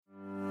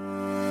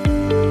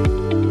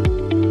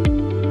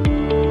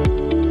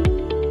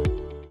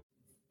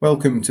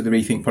Welcome to the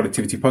Rethink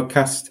Productivity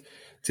podcast.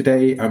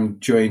 Today I'm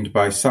joined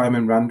by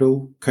Simon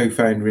Randall,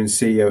 co-founder and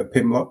CEO at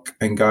Pimlock,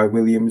 and Guy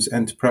Williams,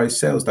 Enterprise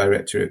Sales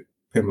Director at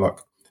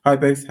Pimlock. Hi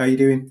both, how are you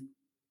doing?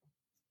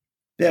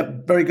 Yeah,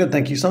 very good,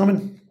 thank you,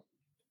 Simon.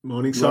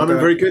 Morning, Simon.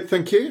 Very good,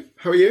 thank you.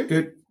 How are you?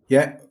 Good,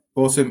 yeah,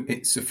 awesome.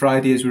 It's a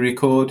Friday as we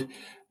record.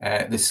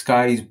 The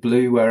sky is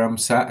blue where I'm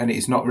sat and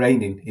it's not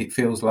raining. It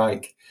feels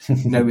like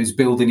Noah's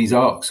building his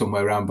ark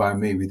somewhere around by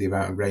me with the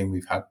amount of rain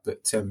we've had.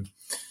 But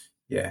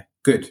yeah,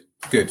 good.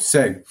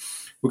 So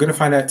we're going to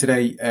find out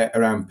today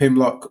around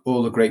Pimlock,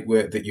 all the great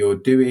work that you're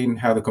doing,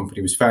 how the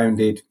company was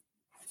founded,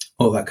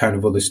 all that kind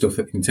of other stuff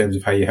in terms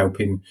of how you're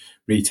helping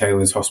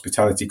retailers,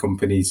 hospitality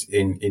companies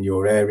in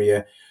your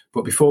area.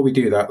 But before we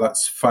do that,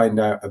 let's find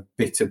out a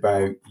bit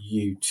about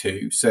you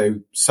two.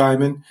 So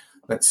Simon,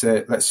 let's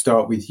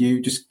start with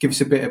you. Just give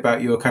us a bit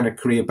about your kind of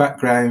career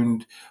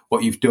background,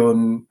 what you've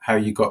done, how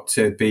you got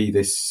to be the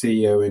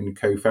CEO and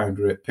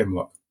co-founder at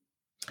Pimlock.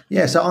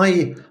 Yeah, so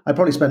I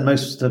probably spent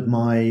most of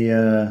my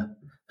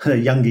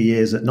younger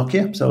years at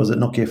Nokia. So I was at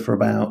Nokia for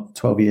about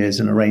 12 years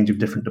in a range of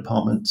different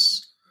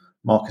departments: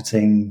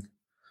 marketing,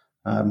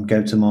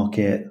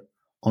 go-to-market,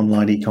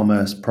 online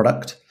e-commerce,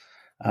 product.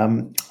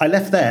 I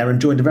left there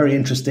and joined a very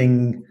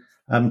interesting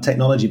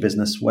technology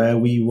business where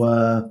we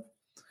were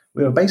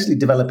basically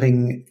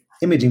developing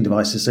imaging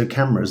devices, so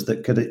cameras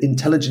that could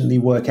intelligently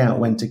work out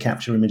when to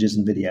capture images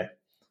and video.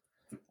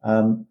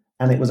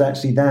 And it was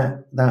actually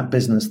that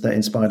business that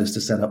inspired us to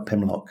set up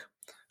Pimlock.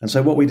 And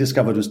so what we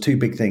discovered was two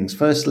big things.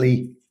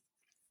 Firstly,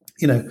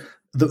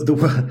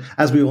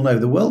 as we all know,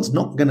 the world's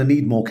not going to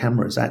need more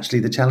cameras.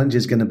 Actually, the challenge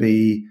is going to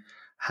be,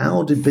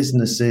 how do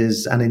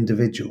businesses and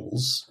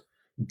individuals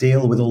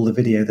deal with all the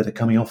video that are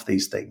coming off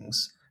these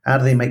things? How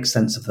do they make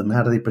sense of them?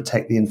 How do they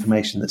protect the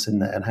information that's in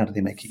there? And how do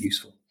they make it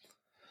useful?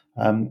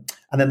 And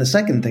then the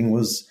second thing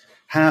was,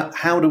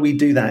 how do we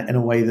do that in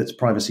a way that's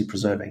privacy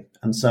preserving?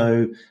 And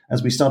so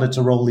as we started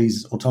to roll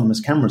these autonomous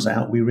cameras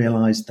out, we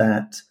realized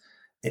that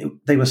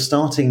they were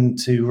starting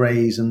to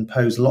raise and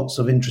pose lots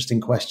of interesting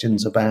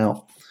questions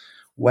about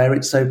where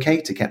it's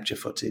okay to capture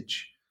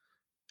footage,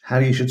 how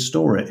you should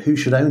store it, who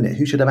should own it,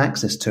 who should have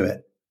access to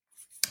it,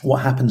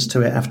 what happens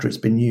to it after it's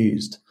been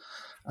used.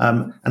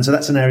 And so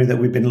that's an area that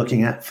we've been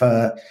looking at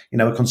for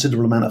a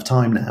considerable amount of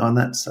time now. And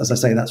that's, as I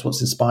say, that's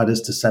what's inspired us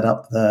to set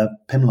up the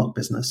Pimlock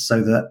business,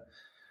 so that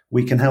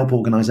we can help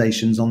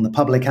organizations on the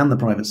public and the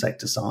private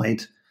sector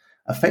side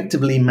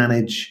effectively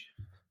manage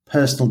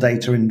personal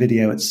data in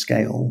video at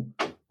scale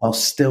while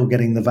still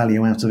getting the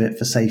value out of it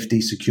for safety,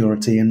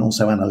 security, and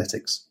also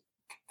analytics.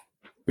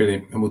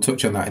 Brilliant. And we'll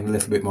touch on that in a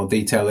little bit more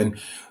detail. And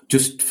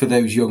just for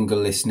those younger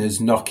listeners,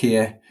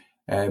 Nokia,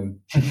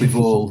 we've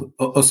all,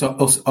 us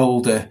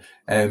older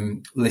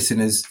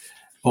listeners,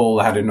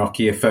 all had a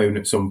Nokia phone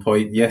at some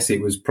point. Yes,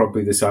 it was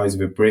probably the size of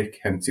a brick,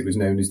 hence it was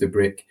known as the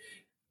brick.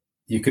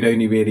 You could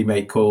only really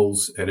make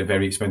calls at a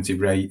very expensive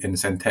rate and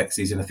send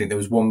texts. And I think there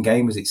was one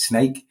game, was it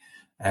Snake?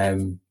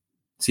 So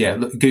yeah,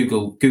 look,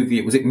 Google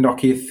it. Was it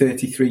Nokia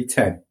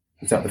 3310?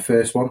 Was that the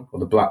first one or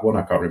the black one?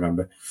 I can't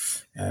remember.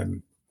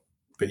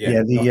 But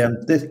yeah,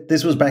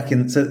 this was back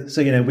in. So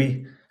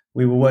we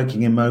were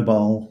working in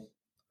mobile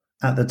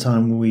at the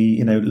time.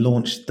 We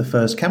launched the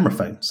first camera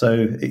phone. So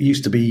it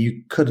used to be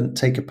you couldn't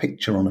take a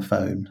picture on a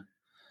phone,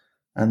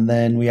 and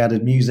then we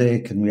added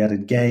music and we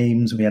added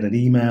games, we added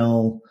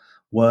email,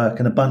 work,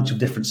 and a bunch of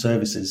different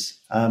services.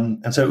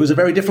 And so it was a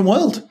very different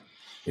world.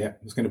 Yeah,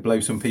 it's going to blow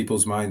some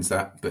people's minds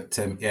that. But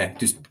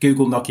just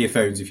Google Nokia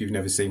phones if you've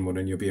never seen one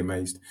and you'll be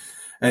amazed.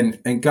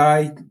 And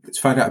Guy, let's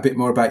find out a bit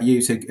more about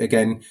you. So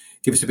again,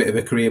 give us a bit of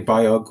a career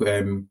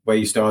biog, where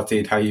you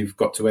started, how you've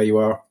got to where you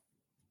are.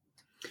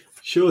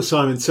 Sure,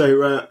 Simon.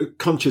 So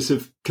conscious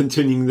of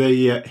continuing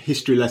the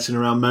history lesson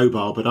around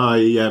mobile, but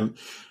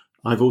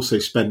I've also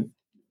spent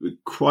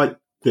quite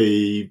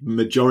the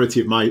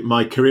majority of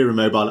my career in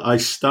mobile. I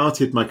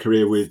started my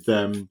career with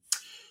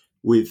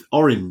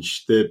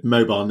Orange, the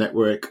mobile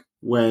network,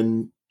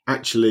 when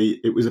actually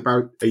it was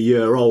about a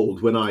year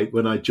old when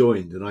I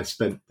joined, and I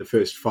spent the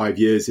first 5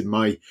 years in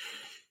my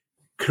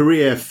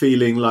career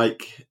feeling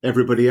like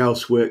everybody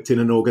else worked in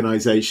an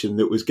organization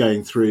that was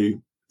going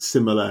through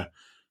similar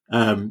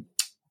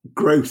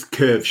growth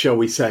curve, shall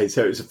we say.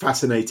 So it was a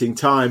fascinating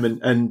time,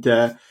 and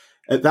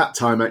at that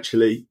time,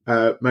 actually,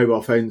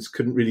 mobile phones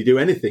couldn't really do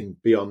anything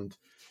beyond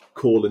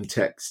call and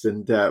text.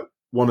 And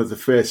one of the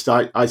first,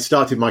 I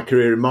started my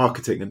career in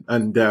marketing,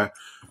 and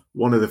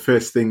one of the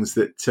first things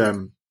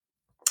that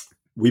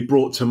we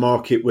brought to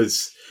market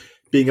was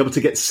being able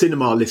to get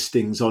cinema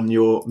listings on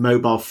your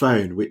mobile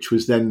phone, which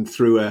was then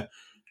through a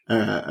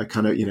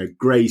kind of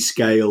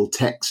grayscale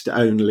text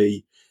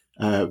only,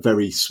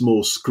 very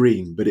small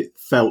screen, but it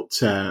felt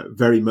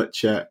very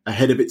much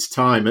ahead of its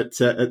time at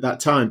that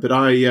time. But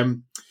I,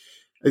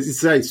 as you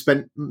say,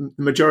 spent the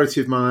majority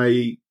of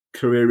my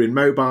career in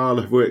mobile.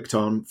 I've worked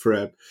for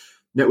a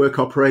network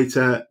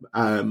operator.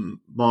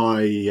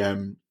 My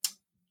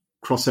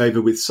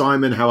crossover with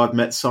Simon, how I've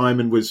met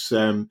Simon, was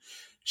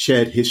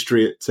shared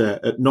history at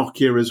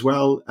Nokia as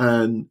well.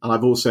 And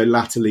I've also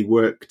latterly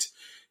worked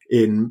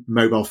in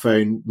mobile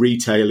phone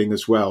retailing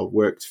as well.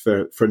 Worked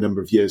for a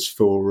number of years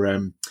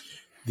for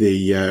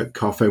the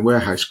Carphone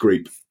Warehouse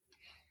Group.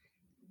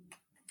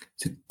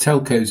 So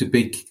telco's a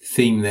big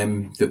theme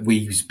then that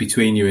weaves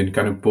between you and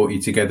kind of brought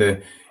you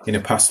together in a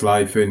past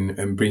life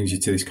and brings you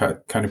to this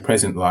kind of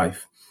present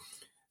life.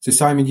 So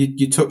Simon,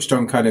 you touched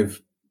on kind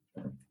of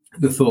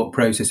the thought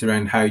process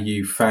around how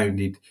you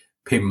founded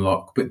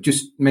Pimlock, but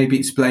just maybe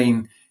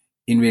explain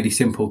in really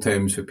simple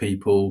terms for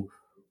people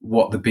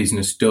what the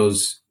business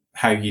does,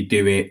 how you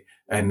do it,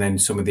 and then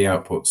some of the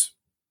outputs.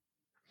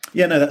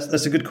 Yeah, no,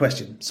 that's a good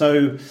question.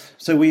 So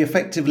we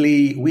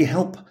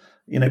help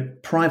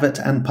private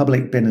and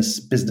public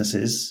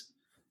businesses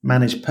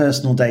manage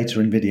personal data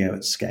and video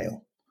at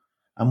scale.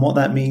 And what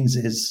that means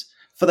is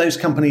for those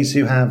companies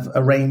who have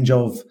a range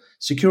of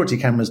security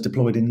cameras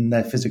deployed in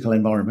their physical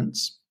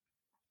environments,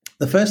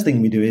 the first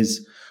thing we do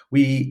is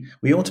we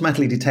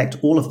automatically detect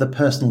all of the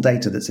personal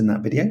data that's in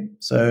that video.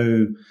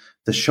 So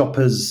the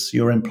shoppers,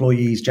 your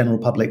employees, general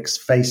public's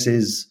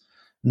faces,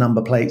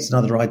 number plates, and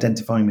other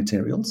identifying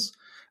materials.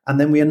 And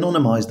then we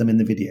anonymize them in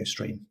the video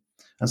stream.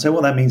 And so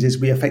what that means is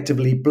we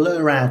effectively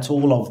blur out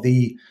all of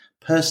the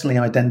personally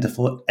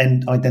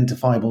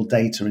identifiable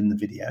data in the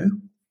video.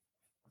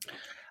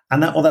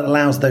 And what that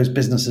allows those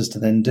businesses to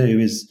then do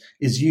is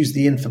use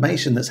the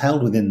information that's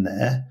held within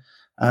there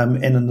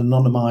in an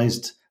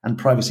anonymized and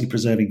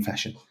privacy-preserving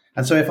fashion.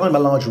 And so if I'm a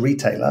large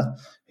retailer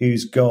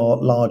who's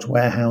got large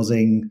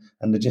warehousing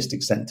and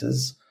logistics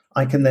centers,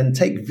 I can then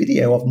take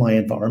video of my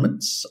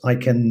environments. I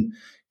can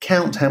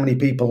count how many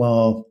people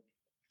are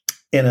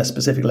in a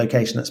specific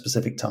location at a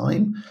specific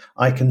time.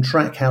 I can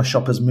track how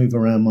shoppers move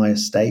around my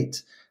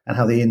estate and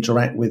how they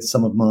interact with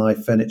some of my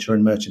furniture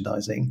and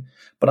merchandising.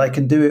 But I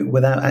can do it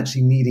without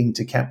actually needing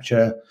to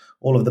capture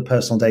all of the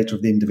personal data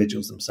of the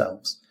individuals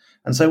themselves.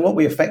 And so what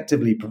we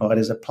effectively provide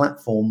is a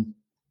platform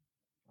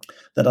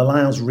that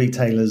allows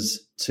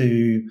retailers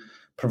to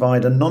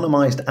provide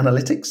anonymized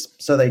analytics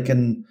so they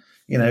can,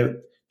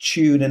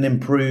 tune and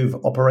improve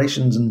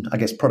operations and, I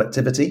guess,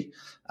 productivity.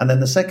 And then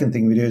the second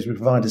thing we do is we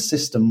provide a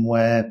system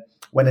where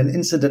when an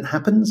incident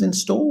happens in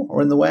store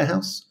or in the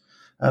warehouse,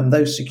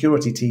 those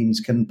security teams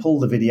can pull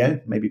the video,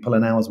 maybe pull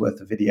an hour's worth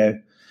of video.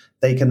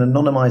 They can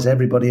anonymize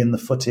everybody in the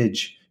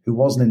footage who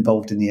wasn't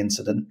involved in the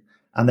incident.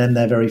 And then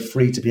they're very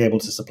free to be able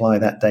to supply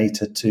that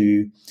data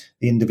to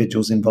the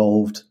individuals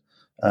involved,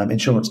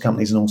 insurance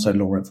companies, and also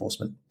law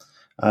enforcement.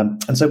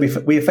 And so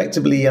we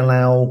effectively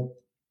allow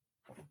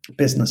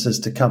businesses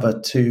to cover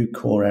two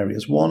core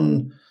areas.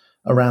 One,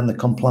 around the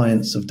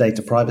compliance of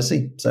data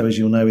privacy. So as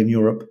you'll know, in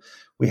Europe,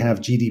 we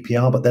have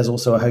GDPR, but there's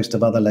also a host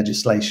of other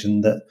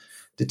legislation that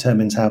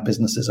determines how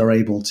businesses are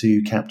able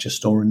to capture,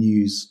 store, and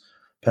use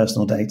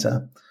personal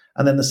data.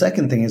 And then the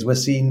second thing is we've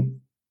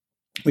seen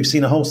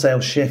a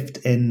wholesale shift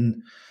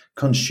in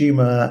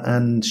consumer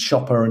and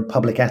shopper and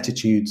public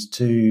attitudes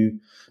to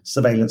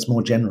surveillance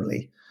more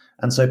generally.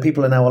 And so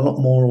people are now a lot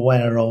more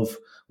aware of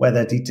where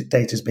their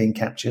data is being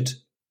captured,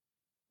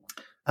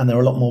 and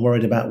they're a lot more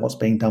worried about what's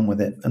being done with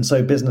it. And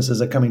so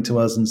businesses are coming to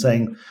us and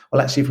saying,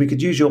 well, actually, if we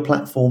could use your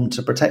platform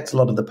to protect a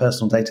lot of the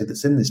personal data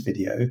that's in this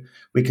video,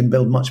 we can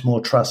build much more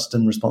trust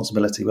and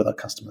responsibility with our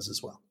customers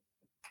as well.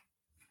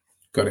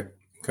 Got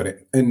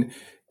it. And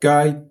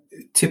Guy,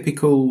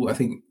 typical, I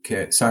think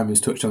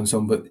Simon's touched on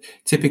some, but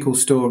typical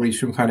stories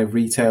from kind of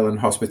retail and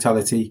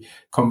hospitality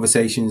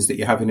conversations that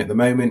you're having at the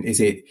moment, does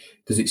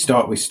it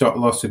start with stock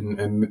loss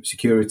and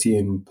security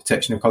and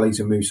protection of colleagues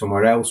and move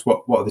somewhere else?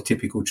 What are the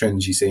typical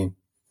trends you're seeing?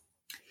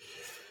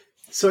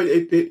 So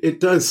it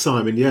does,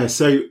 Simon. Yeah.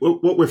 So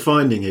what we're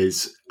finding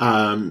is,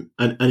 and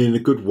in a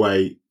good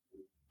way,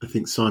 I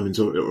think Simon's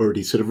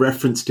already sort of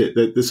referenced it,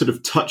 the sort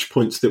of touch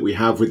points that we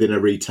have within a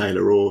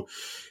retailer, or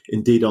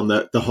indeed on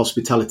the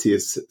hospitality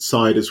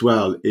side as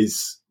well,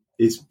 is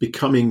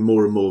becoming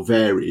more and more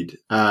varied.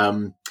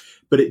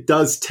 But it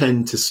does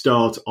tend to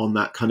start on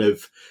that kind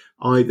of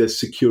either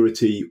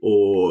security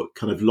or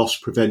kind of loss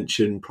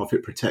prevention,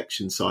 profit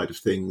protection side of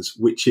things,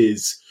 which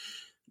is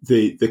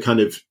the kind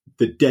of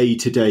the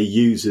day-to-day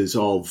users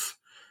of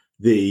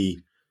the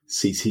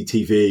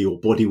CCTV or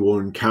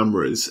body-worn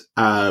cameras,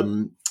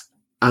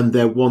 and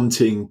they're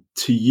wanting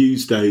to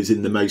use those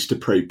in the most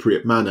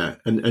appropriate manner.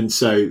 And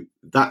so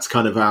that's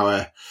kind of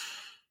our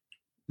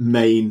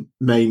main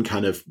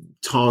kind of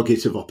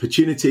target of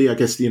opportunity, I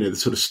guess, the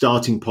sort of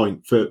starting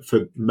point for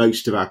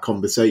most of our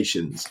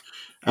conversations.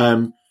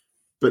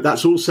 But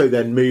that's also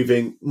then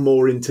moving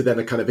more into then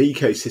a kind of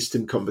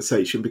ecosystem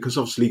conversation, because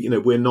obviously,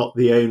 we're not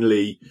the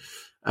only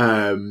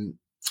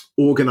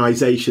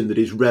organization that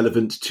is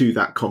relevant to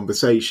that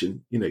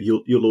conversation.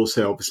 You'll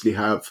also obviously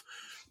have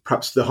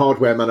perhaps the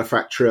hardware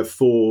manufacturer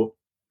for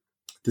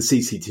the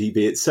CCTV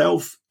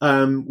itself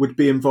would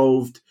be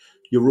involved.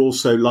 You're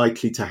also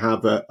likely to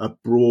have a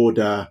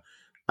broader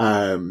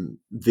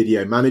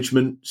video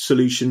management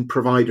solution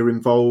provider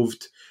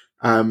involved.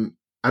 So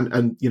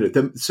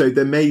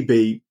there may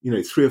be,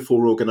 3 or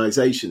 4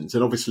 organizations.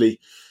 And obviously,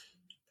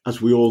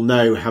 as we all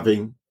know,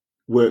 having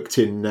worked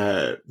in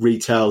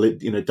retail,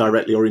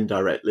 directly or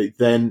indirectly,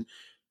 then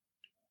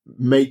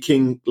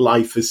making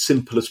life as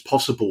simple as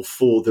possible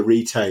for the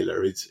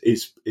retailer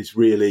is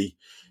really,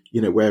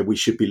 where we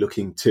should be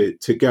looking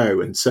to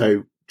go. And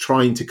so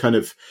trying to kind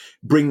of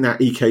bring that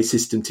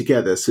ecosystem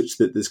together such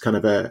that there's kind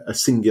of a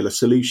singular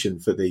solution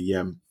for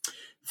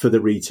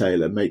the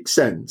retailer makes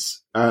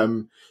sense.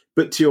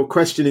 But to your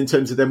question in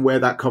terms of then where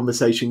that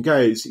conversation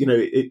goes,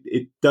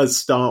 it does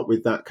start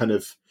with that kind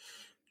of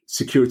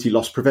security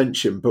loss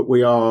prevention, but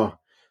we are,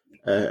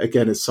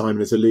 again, as Simon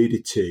has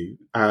alluded to,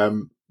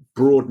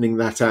 broadening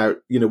that out.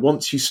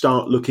 Once you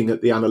start looking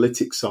at the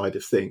analytics side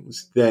of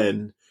things,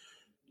 then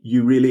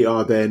you really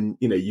are then,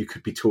 you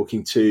could be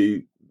talking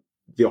to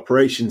the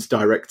operations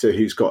director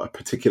who's got a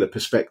particular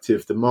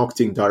perspective, the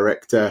marketing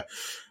director,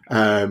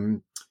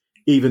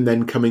 even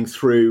then coming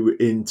through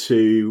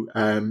into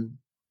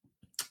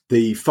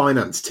the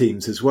finance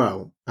teams as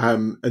well.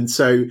 And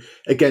so,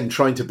 again,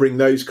 trying to bring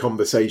those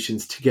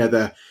conversations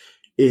together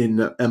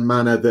in a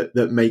manner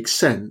that makes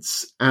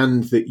sense,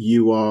 and that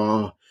you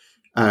are,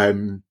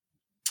 doing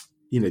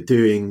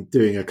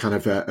a kind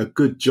of a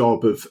good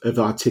job of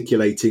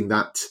articulating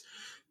that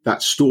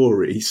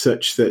story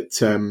such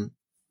that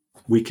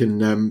we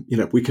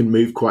can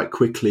move quite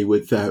quickly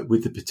with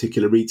the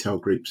particular retail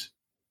groups.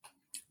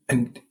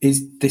 And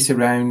is this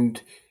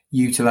around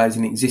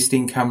utilising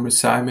existing cameras,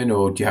 Simon,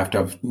 or do you have to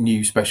have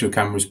new special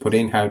cameras put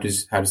in? How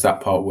does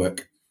that part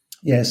work?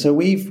 Yeah, so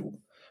we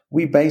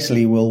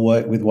basically will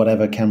work with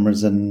whatever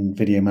cameras and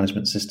video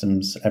management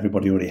systems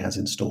everybody already has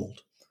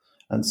installed.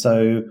 And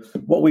so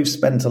what we've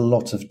spent a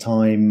lot of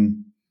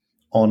time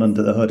on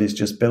under the hood is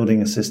just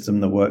building a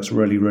system that works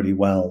really, really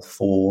well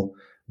for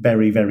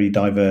very, very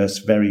diverse,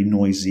 very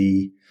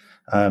noisy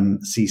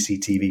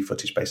CCTV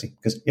footage, basically.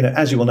 Because,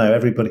 as you will know,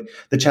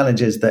 the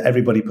challenge is that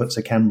everybody puts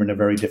a camera in a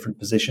very different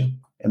position,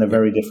 in a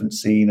very different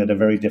scene, at a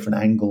very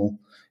different angle,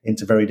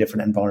 into very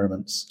different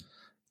environments.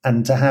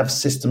 And to have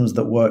systems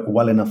that work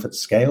well enough at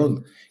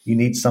scale, you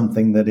need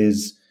something that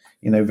is,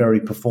 very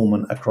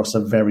performant across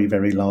a very,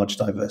 very large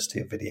diversity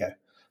of video.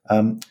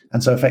 And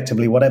so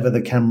effectively, whatever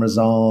the cameras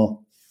are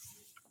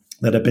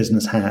that a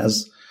business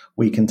has,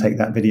 we can take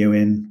that video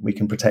in, we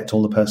can protect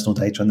all the personal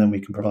data, and then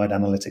we can provide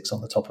analytics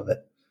on the top of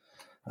it.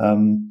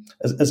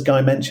 As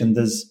Guy mentioned,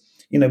 there's,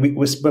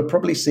 we're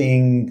probably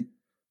seeing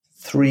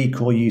three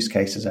core use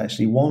cases,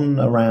 actually. One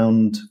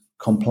around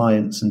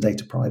compliance and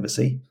data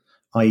privacy,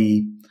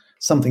 i.e.,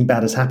 something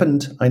bad has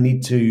happened. I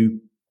need to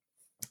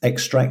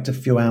extract a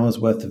few hours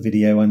worth of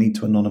video. I need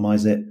to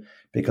anonymize it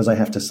because I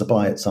have to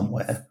supply it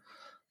somewhere.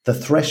 The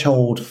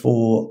threshold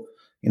for,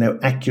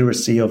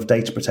 accuracy of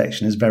data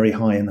protection is very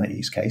high in that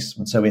use case.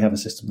 And so we have a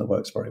system that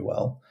works very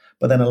well.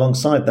 But then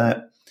alongside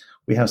that,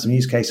 we have some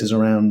use cases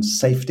around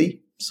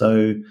safety.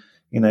 So,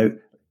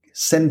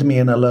 send me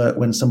an alert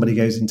when somebody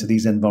goes into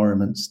these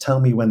environments. Tell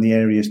me when the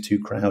area is too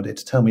crowded.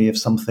 Tell me if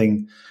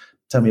something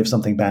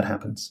bad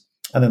happens.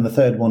 And then the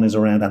third one is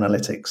around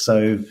analytics.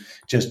 So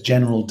just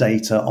general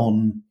data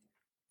on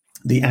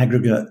the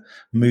aggregate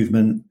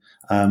movement,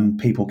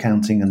 people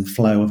counting and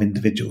flow of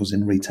individuals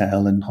in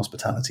retail and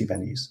hospitality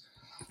venues.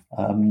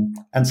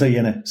 And so,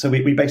 so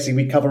we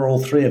basically cover all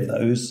three of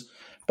those,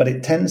 but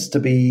it tends to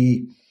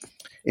be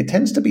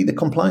the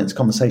compliance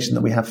conversation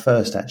that we have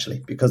first,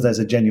 actually, because there's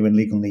a genuine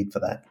legal need for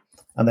that.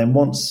 And then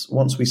once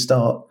we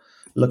start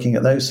looking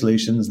at those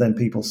solutions, then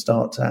people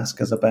start to ask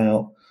us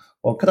about,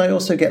 well, could I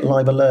also get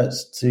live alerts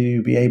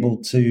to be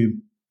able to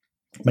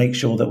make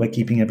sure that we're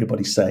keeping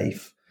everybody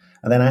safe?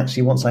 And then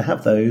actually, once I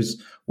have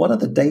those, what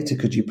other data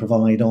could you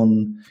provide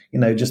on,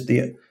 just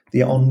the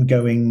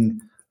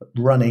ongoing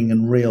running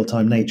and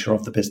real-time nature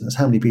of the business?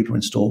 How many people are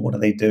installed? What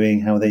are they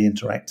doing? How are they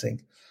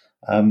interacting?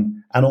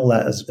 And all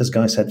that, as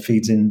Guy said,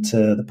 feeds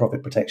into the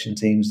profit protection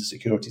teams, the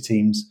security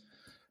teams.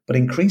 But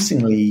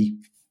increasingly,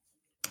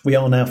 we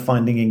are now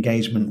finding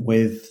engagement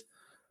with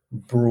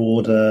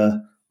broader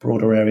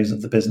areas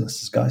of the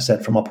business, as Guy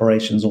said, from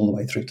operations all the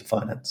way through to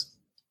finance.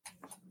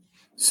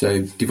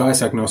 So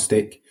device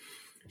agnostic.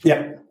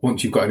 Yeah.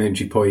 Once you've got an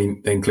entry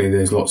point, then clearly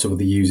there's lots of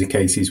other user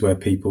cases where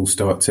people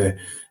start to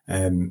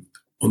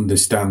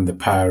understand the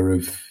power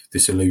of the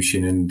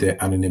solution and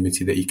the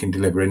anonymity that you can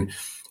deliver. And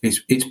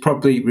it's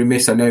probably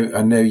remiss. I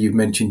know you've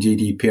mentioned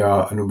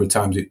GDPR a number of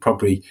times. It's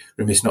probably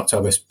remiss not to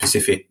have a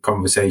specific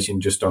conversation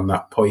just on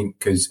that point,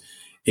 because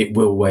it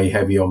will weigh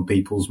heavy on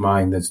people's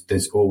mind.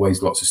 There's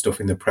always lots of stuff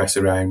in the press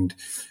around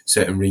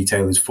certain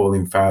retailers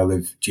falling foul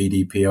of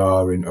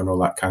GDPR and all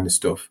that kind of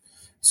stuff.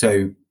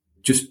 So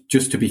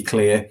just to be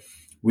clear,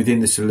 within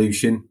the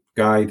solution,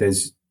 Guy,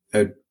 there's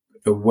a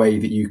way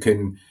that you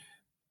can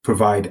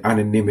provide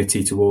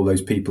anonymity to all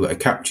those people that are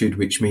captured,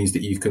 which means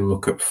that you can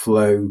look at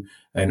flow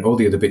and all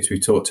the other bits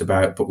we've talked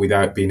about, but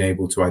without being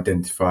able to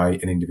identify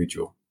an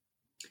individual.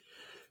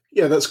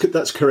 Yeah,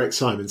 that's correct,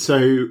 Simon.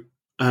 So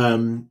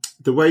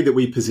the way that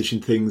we position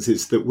things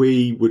is that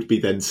we would be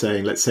then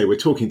saying, let's say we're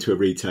talking to a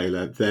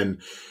retailer, then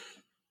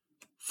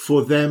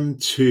for them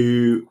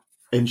to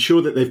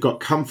ensure that they've got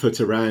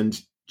comfort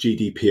around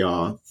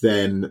GDPR,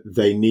 then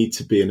they need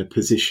to be in a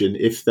position,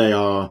 if they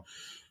are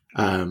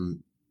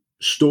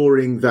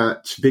storing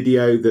that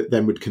video that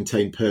then would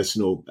contain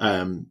personal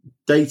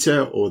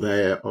data, or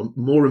they're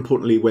more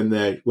importantly when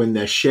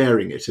they're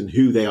sharing it and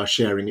who they are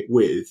sharing it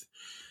with,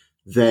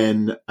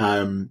 then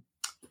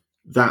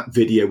that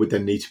video would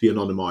then need to be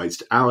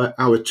anonymized.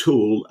 Our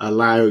tool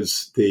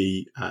allows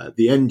the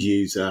end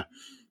user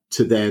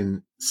to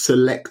then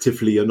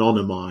selectively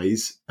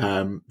anonymize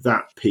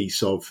that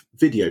piece of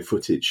video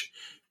footage,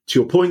 to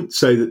your point,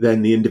 so that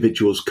then the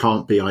individuals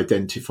can't be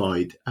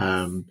identified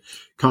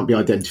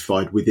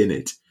within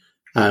it.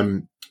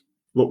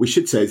 What we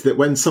should say is that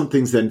when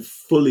something's then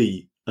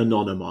fully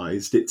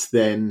anonymized, it's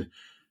then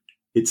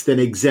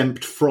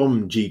exempt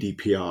from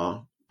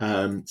GDPR.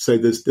 So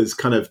there's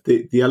kind of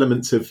the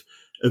elements of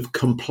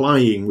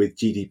complying with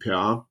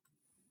GDPR,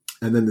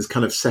 and then there's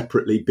kind of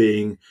separately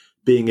being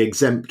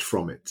exempt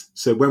from it.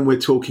 So when we're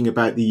talking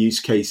about the use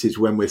cases,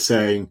 when we're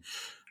saying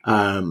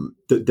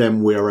that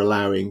then we're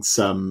allowing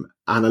some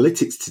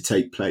analytics to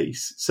take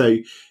place. So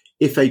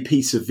if a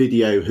piece of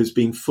video has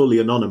been fully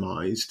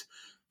anonymized,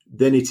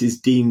 then it is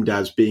deemed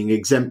as being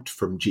exempt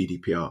from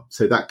GDPR.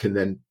 So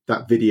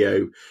that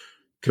video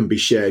can be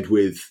shared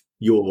with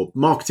your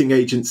marketing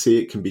agency.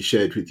 It can be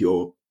shared with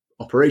your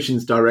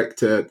operations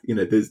director.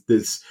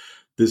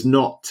 There's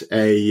not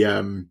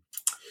a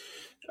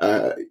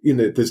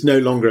there's no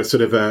longer a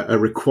sort of a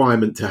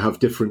requirement to have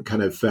different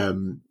kind of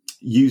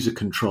user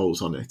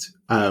controls on it.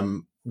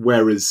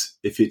 Whereas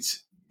if it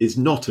is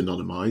not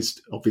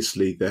anonymized,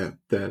 obviously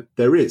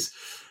there is.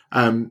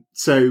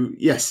 So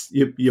yes,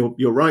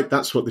 you're right.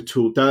 That's what the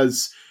tool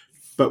does.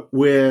 But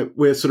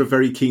we're sort of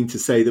very keen to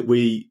say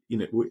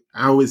that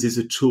ours is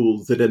a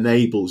tool that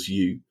enables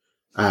you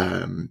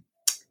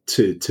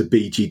to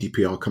be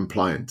GDPR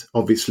compliant.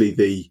 Obviously,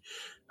 the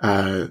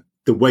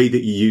way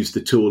that you use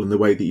the tool and the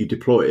way that you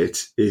deploy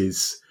it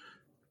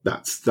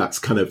that's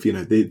kind of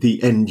the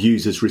end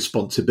user's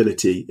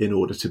responsibility in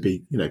order to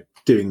be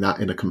doing that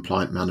in a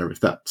compliant manner. If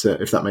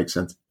that makes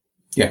sense.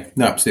 Yeah,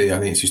 no, absolutely. I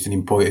think it's just an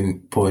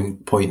important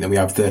point that we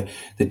have the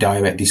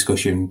direct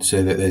discussion,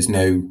 so that there's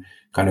no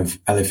kind of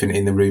elephant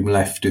in the room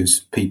left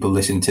as people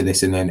listen to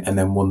this and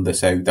then wonder.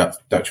 So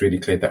that's really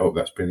cleared that up.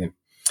 That's brilliant.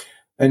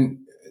 And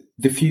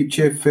the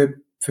future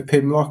for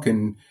Pimlock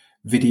and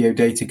video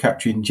data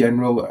capture in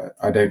general,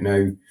 I don't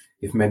know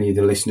if many of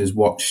the listeners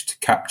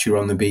watched Capture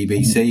on the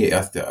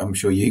BBC. I'm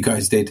sure you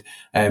guys did.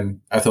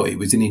 I thought it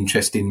was an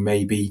interesting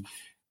maybe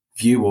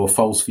view or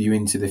false view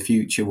into the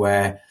future,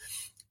 where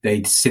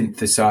they'd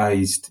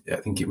synthesized, I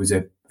think it was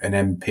an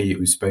MP, it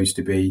was supposed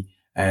to be,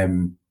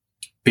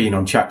 being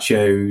on chat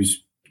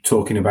shows,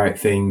 talking about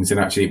things, and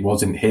actually it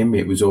wasn't him.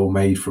 It was all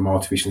made from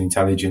artificial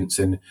intelligence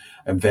and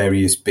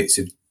various bits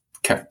of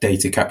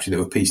data capture that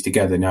were pieced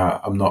together. Now,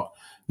 I'm not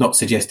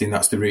suggesting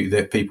that's the route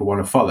that people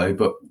want to follow,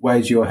 but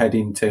where's your head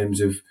in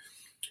terms of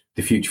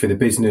the future for the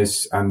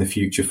business and the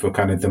future for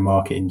kind of the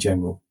market in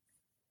general?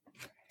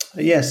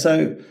 Yeah,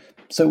 so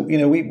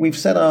we've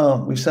set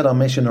our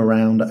mission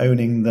around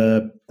owning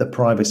the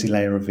privacy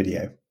layer of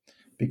video,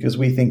 because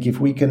we think if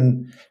we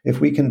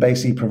can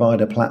basically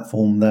provide a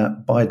platform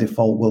that by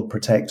default will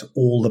protect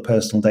all the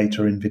personal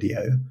data in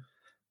video,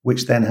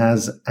 which then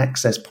has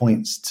access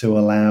points to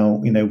allow,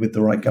 with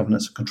the right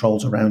governance and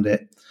controls around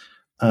it,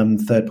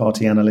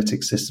 third-party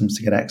analytics systems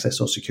to get access,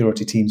 or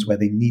security teams where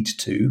they need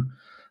to.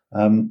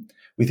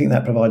 We think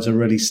that provides a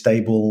really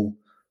stable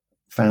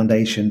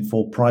foundation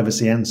for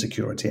privacy and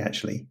security,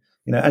 actually.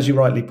 As you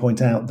rightly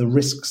point out, the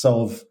risks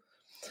of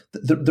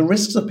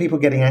people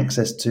getting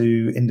access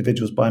to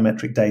individuals'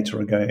 biometric data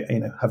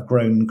have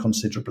grown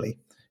considerably.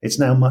 It's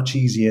now much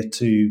easier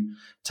to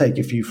take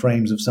a few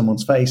frames of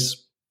someone's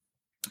face,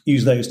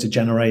 use those to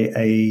generate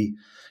a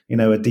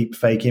deep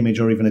fake image,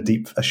 or even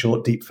a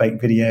short deep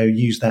fake video,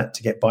 use that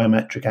to get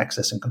biometric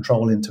access and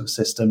control into a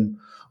system,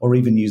 or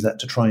even use that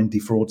to try and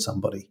defraud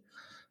somebody.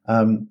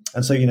 And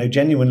so,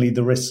 genuinely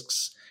the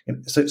risks.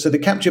 So the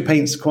capture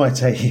paints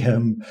quite a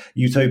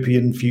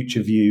utopian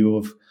future view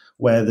of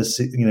where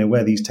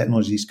these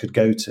technologies could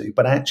go to.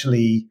 But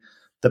actually,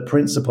 the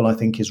principle, I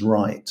think, is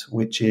right,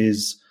 which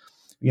is,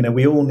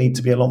 we all need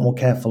to be a lot more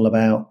careful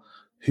about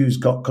who's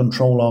got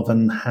control of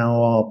and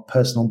how our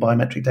personal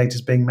biometric data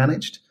is being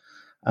managed.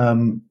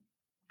 And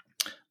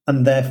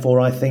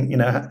therefore, I think,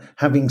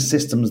 having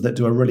systems that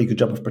do a really good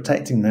job of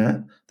protecting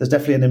that, there's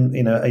definitely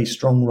a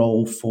strong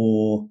role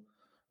for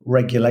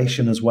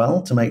regulation as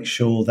well, to make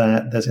sure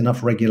that there's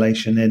enough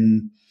regulation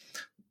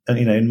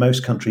in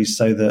most countries,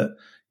 so that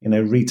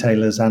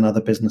retailers and other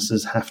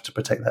businesses have to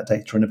protect that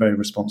data in a very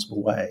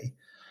responsible way.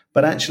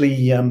 But actually,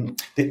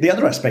 the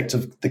other aspect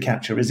of the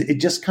capture is it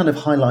just kind of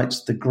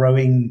highlights the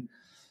growing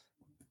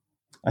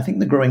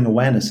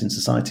awareness in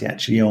society,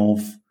 actually, of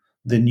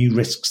the new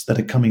risks that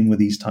are coming with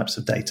these types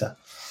of data.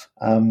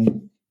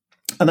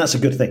 And that's a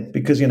good thing,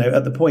 because,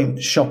 at the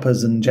point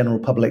shoppers and general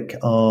public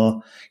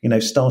are,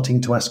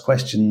 starting to ask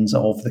questions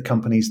of the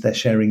companies they're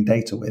sharing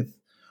data with,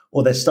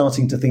 or they're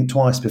starting to think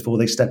twice before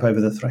they step over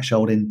the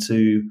threshold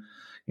into,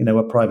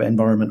 a private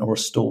environment or a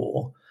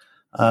store.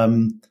 I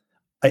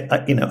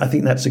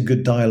think that's a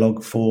good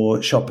dialogue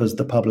for shoppers,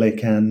 the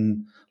public,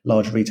 and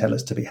large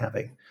retailers to be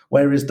having.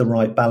 Where is the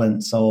right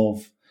balance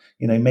of,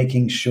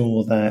 making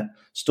sure that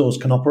stores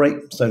can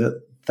operate so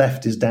that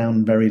theft is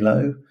down very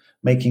low,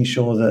 making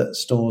sure that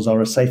stores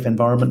are a safe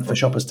environment for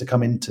shoppers to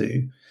come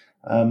into,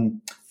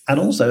 and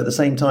also at the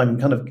same time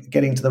kind of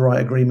getting to the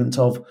right agreement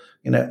of,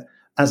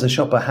 as a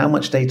shopper, how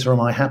much data am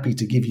I happy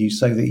to give you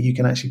so that you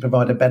can actually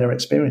provide a better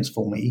experience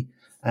for me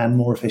and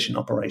more efficient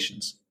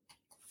operations.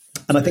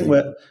 And I think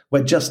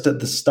we're just at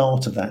the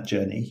start of that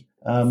journey.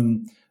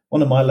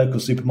 One of my local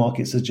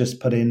supermarkets has just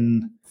put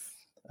in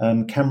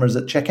cameras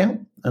at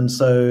checkout, and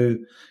so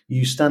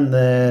you stand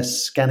there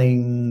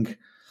scanning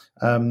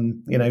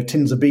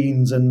tins of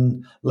beans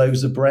and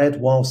loaves of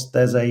bread whilst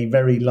there's a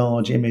very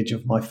large image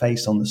of my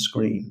face on the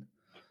screen,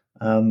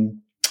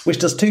 which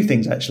does two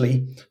things,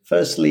 actually.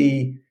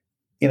 Firstly,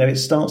 it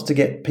starts to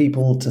get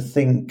people to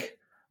think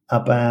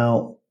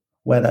about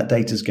where that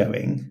data is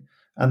going.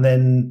 And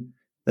then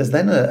there's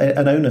then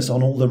an onus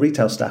on all the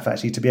retail staff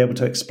actually to be able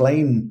to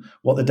explain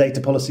what the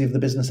data policy of the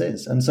business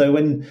is. And so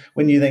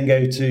when you then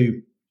go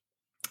to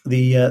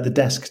the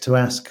desk to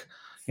ask,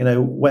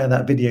 where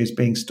that video is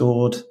being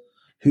stored,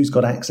 who's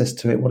got access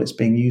to it, what it's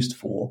being used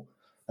for,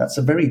 that's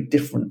a very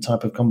different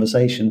type of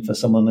conversation for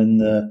someone in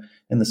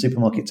the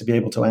supermarket to be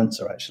able to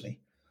answer, actually.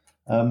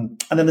 And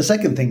then the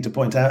second thing to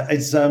point out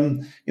is,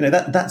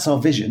 that's our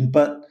vision,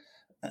 but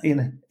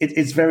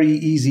it's very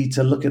easy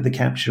to look at the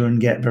capture and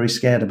get very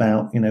scared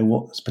about,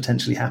 what's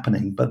potentially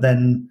happening. But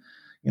then,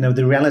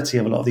 the reality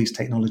of a lot of these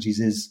technologies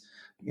is,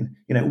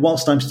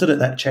 whilst I'm stood at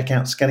that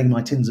checkout scanning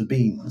my tins of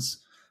beans,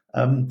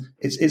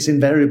 it's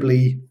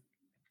invariably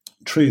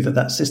true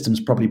that system's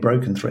probably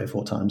broken 3 or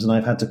 4 times, and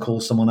I've had to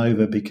call someone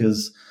over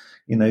because,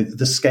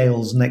 the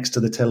scales next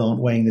to the till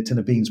aren't weighing the tin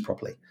of beans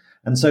properly.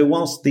 And so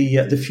whilst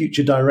the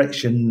future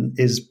direction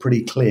is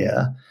pretty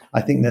clear,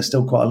 I think there's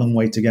still quite a long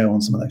way to go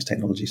on some of those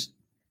technologies.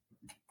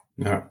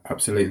 No,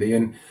 absolutely.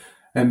 And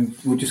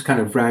we'll just kind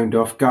of round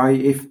off, Guy.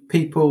 If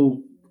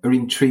people are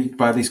intrigued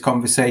by this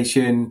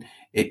conversation,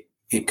 it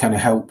kind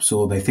of helps,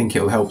 or they think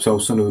it'll help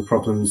solve some of the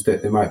problems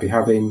that they might be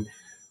having,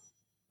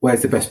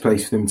 where's the best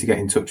place for them to get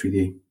in touch with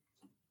you?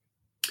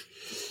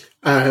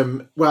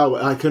 Well,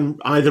 I can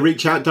either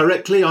reach out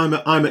directly. I'm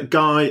at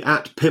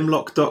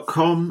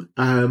guy@pimlock.com,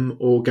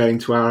 or going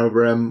to our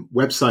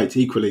website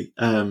equally,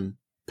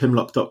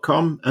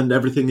 pimlock.com, and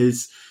everything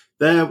is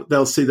there.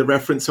 They'll see the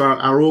reference. So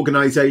our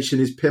organisation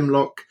is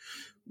Pimlock.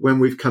 When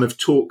we've kind of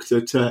talked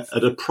at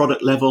a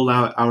product level,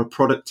 our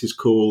product is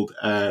called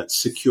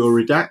Secure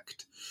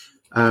Redact.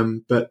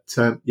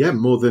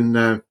 More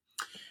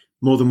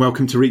than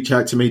welcome to reach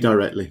out to me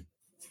directly.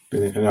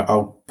 Brilliant. And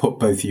I'll put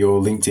both of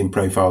your LinkedIn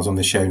profiles on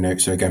the show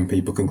notes, so again,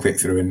 people can click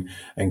through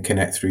and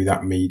connect through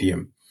that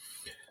medium.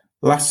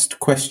 Last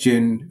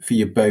question for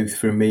you both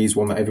from me is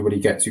one that everybody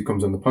gets who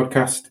comes on the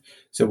podcast.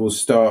 So we'll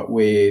start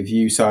with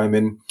you,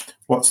 Simon.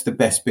 What's the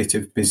best bit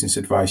of business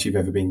advice you've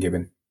ever been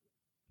given?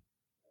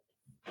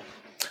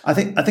 I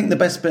think the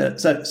best bit.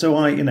 So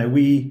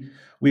we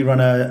run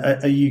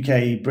a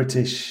UK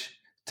British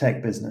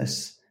tech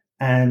business,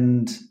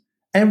 and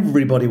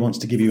everybody wants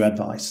to give you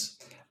advice.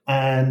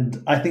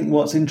 And I think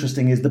what's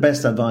interesting is the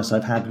best advice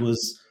I've had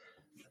was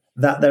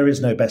that there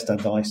is no best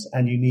advice,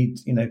 and you need,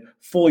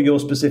 for your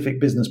specific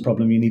business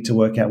problem, you need to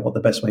work out what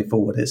the best way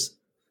forward is.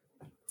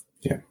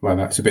 Yeah, well,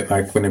 that's a bit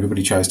like when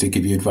everybody tries to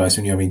give you advice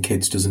when you're having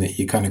kids, doesn't it?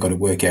 You kind of got to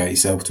work it out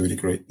yourself to a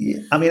degree. Yeah.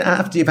 I mean,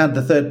 after you've had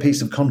the third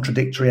piece of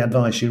contradictory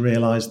advice, you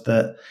realise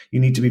that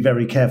you need to be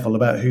very careful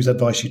about whose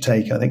advice you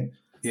take, I think.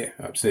 Yeah,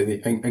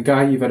 absolutely. And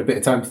Guy, you've had a bit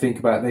of time to think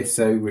about this,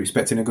 so we're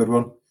expecting a good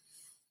one.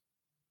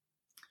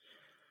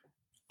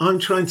 I'm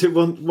trying to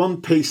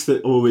one piece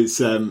that always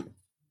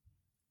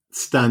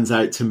stands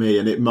out to me,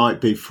 and it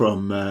might be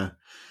from a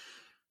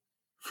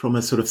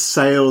sort of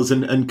sales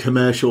and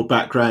commercial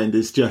background,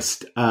 is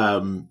just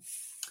having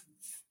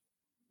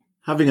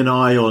an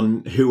eye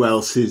on who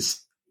else is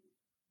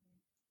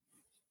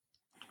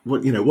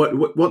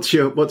what's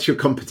your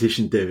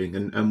competition doing,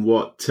 and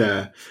what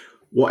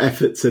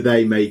efforts are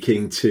they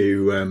making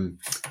to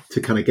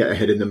kind of get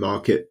ahead in the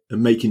market,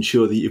 and making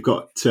sure that you've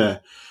got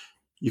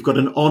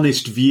an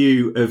honest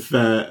view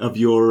of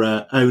your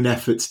own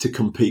efforts to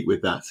compete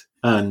with that.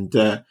 And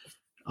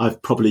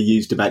I've probably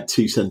used about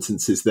 2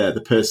 sentences there.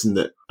 The person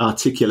that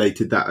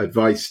articulated that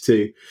advice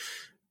to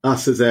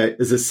us as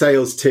a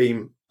sales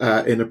team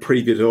in a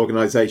previous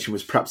organisation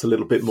was perhaps a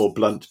little bit more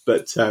blunt,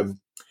 but having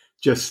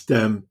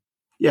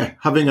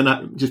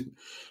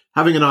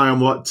an eye on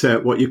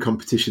what your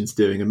competition's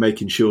doing, and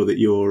making sure that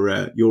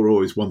you're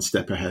always one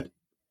step ahead.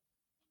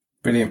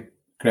 Brilliant,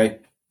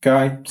 great.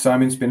 Guy,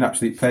 Simon, it's been an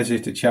absolute pleasure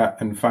to chat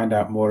and find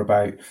out more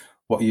about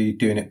what you're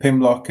doing at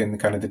Pimlock and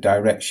kind of the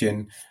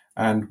direction.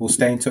 And we'll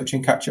stay in touch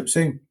and catch up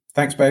soon.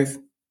 Thanks both.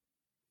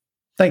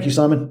 Thank you,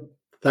 Simon.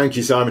 Thank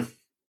you, Simon.